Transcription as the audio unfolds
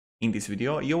In this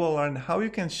video, you will learn how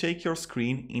you can shake your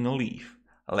screen in Olive.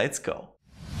 Let's go!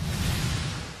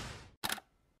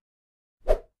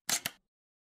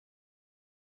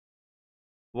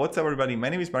 What's up everybody, my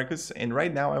name is Marcus and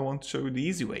right now I want to show you the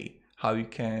easy way how you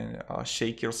can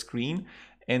shake your screen.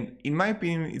 And in my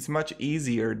opinion, it's much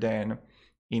easier than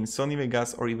in Sony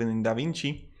Vegas or even in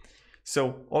DaVinci.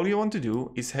 So all you want to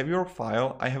do is have your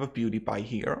file. I have a PewDiePie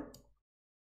here.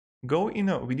 Go in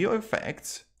a video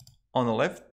effects on the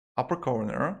left upper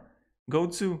corner, go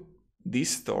to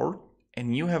distort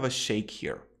and you have a shake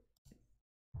here.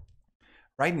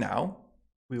 Right now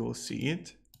we will see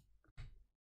it.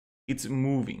 It's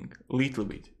moving a little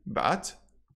bit, but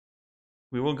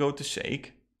we will go to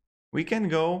shake. We can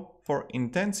go for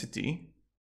intensity.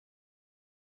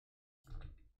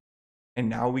 And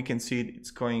now we can see it,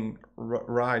 it's going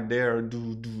right there.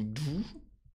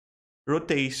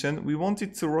 Rotation, we want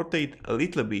it to rotate a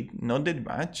little bit, not that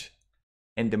much.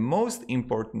 And the most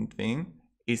important thing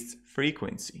is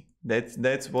frequency.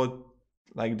 That's what,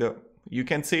 like you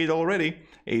can see it already.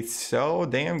 It's so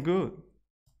damn good.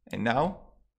 And now,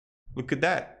 look at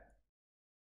that.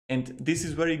 And this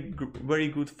is very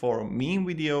good for meme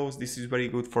videos. This is very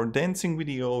good for dancing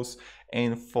videos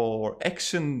and for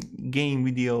action game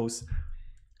videos.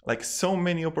 Like so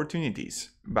many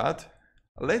opportunities. But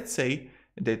let's say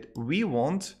that we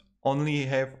won't only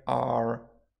have our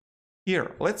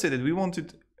here. Let's say that we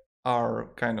wanted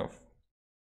our kind of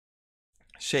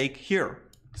shake here.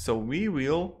 So we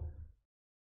will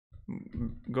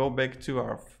go back to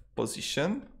our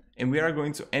position and we are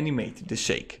going to animate the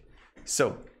shake.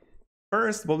 So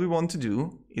first, what we want to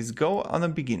do is go on the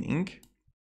beginning,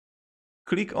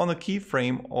 click on a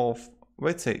keyframe of,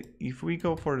 let's say, if we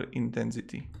go for the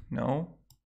intensity, no,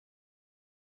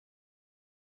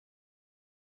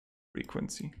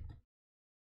 frequency.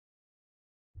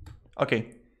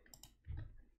 Okay.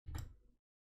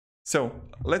 So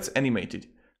let's animate it.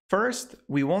 First,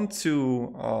 we want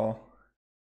to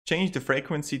change the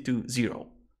frequency to 0.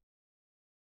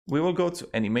 We will go to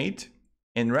animate.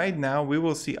 And right now we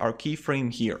will see our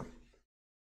keyframe here.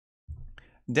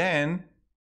 Then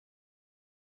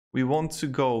we want to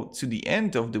go to the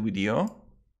end of the video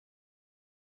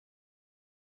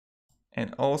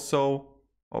and also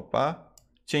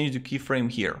change the keyframe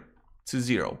here to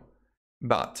 0.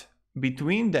 But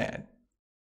between that,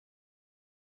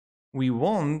 we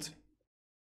want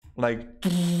like,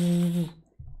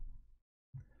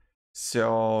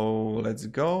 so let's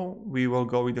go. We will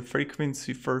go with the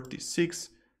frequency 36,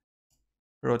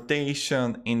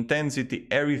 rotation, intensity,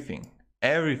 everything.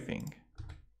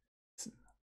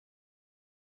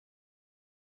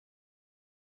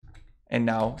 And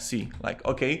now see, like,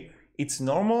 okay, it's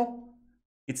normal.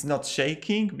 It's not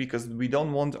shaking because we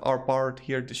don't want our part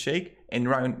here to shake. And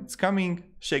right, it's coming,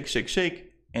 shake, shake,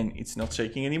 shake, and it's not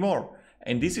shaking anymore.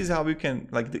 And this is how you can,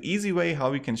 like the easy way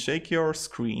how you can shake your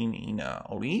screen in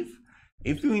Olive.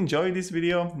 If you enjoyed this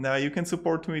video, now you can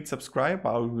support me with subscribe.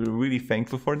 I'll be really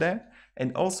thankful for that.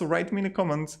 And also write me in the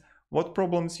comments what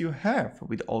problems you have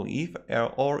with Olive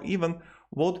or even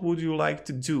what would you like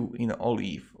to do in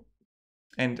Olive.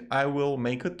 And I will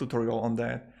make a tutorial on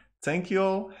that. Thank you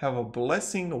all. Have a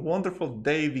blessing, a wonderful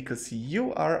day because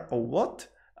you are a what?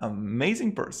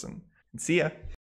 Amazing person. See ya.